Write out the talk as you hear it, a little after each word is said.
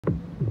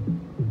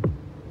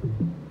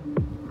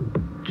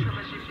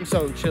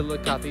So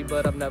Chillicothe,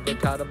 but I've never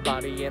caught a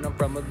body. And I'm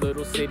from a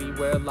little city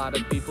where a lot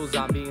of people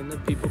zombie, and the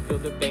people fill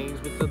the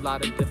veins with a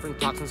lot of different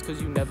toxins.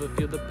 Cause you never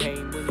feel the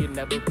pain when you're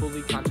never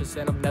fully conscious.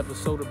 And I've never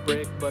sold a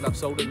brick, but I've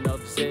sold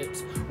enough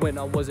zips when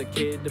I was a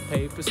kid to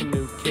pay for some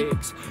new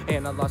kicks.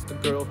 And I lost a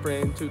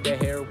girlfriend to the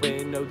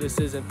heroin. No, this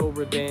isn't for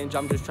revenge,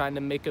 I'm just trying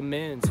to make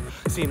amends.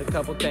 Seen a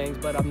couple things,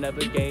 but I've never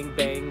gang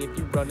bang. If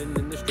you running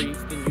in the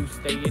streets, then you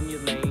stay in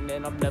your lane.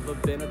 And I've never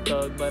been a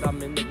thug, but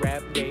I'm in the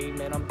rap game.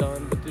 And I'm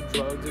done with the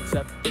drugs,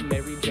 except for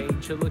Mary Jane.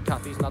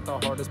 Chillicothe's not the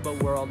hardest,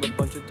 but we're all a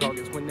bunch of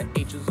targets. When the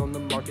H is on the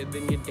market,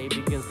 then your day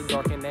begins to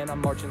darken. And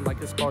I'm marching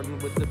like a Spartan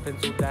with the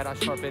pencil that I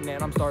sharpen.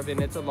 And I'm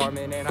starving, it's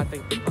alarming, and I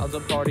think the clouds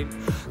are parting.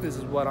 This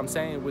is what I'm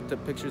saying with the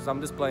pictures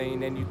I'm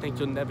displaying. And you think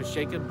you'll never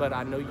shake it, but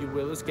I know you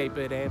will escape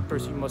it. And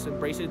first you must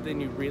embrace it, then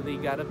you really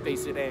gotta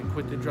face it. And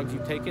quit the drugs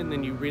you've taken,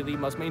 then you really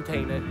must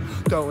maintain it.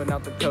 Throwing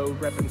out the code,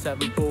 repping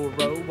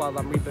 740 while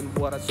I'm reaping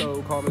what I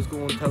sow. Karma's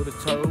going toe to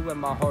toe, and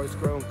my heart's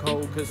grown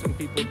cold. Cause some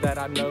people that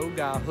I know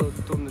got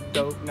hooked on the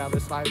dope. Now they're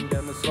sliding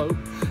down the slope,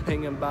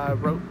 hanging by a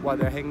rope while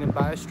they're hanging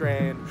by a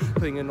strand,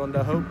 clinging on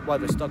to hope while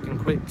they're stuck in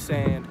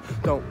quicksand.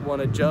 Don't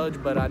wanna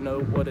judge, but I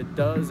know what it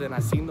does. And I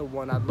seen the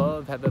one I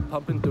love have it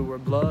pumping through her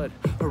blood.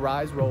 Her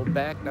eyes rolled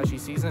back, now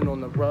she's seizing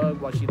on the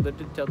rug while she lived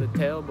to tell the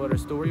tale, but her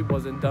story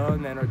wasn't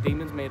done. And her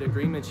demons made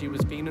agreement, she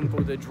was fiending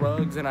for the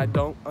drugs. And I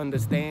don't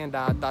understand,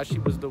 I thought she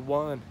was the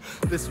one.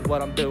 This is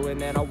what I'm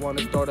doing, and I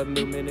wanna start a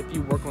movement. If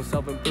you work on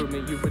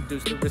self-improvement, you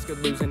reduce the risk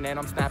of losing. And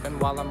I'm snapping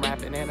while I'm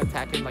rapping and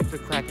attacking like the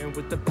Kraken,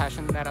 with the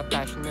passion that I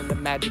fashion and the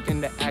magic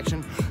and the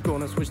action.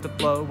 Gonna switch the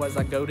flow as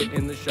I go to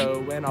end the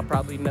show. And I'll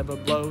probably never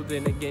blow,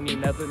 then again you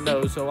never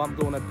know. So I'm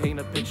gonna paint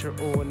a picture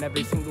on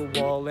every single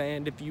wall.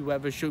 And if you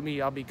ever shoot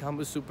me, I'll become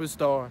a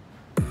superstar.